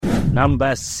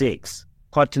Number 6,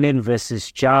 Kotlin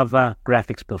versus Java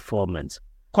graphics performance.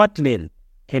 Kotlin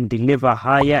can deliver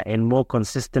higher and more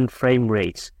consistent frame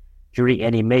rates during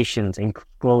animations and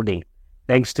scrolling,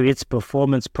 thanks to its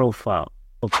performance profile.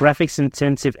 For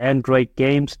graphics-intensive Android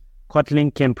games,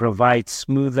 Kotlin can provide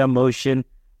smoother motion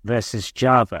versus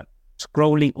Java.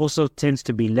 Scrolling also tends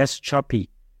to be less choppy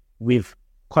with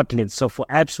Kotlin, so for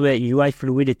apps where UI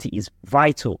fluidity is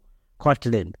vital,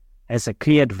 Kotlin has a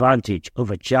clear advantage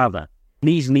over Java.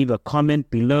 Please leave a comment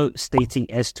below stating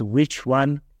as to which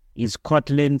one is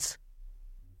Kotlin's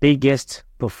biggest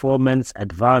performance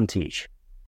advantage.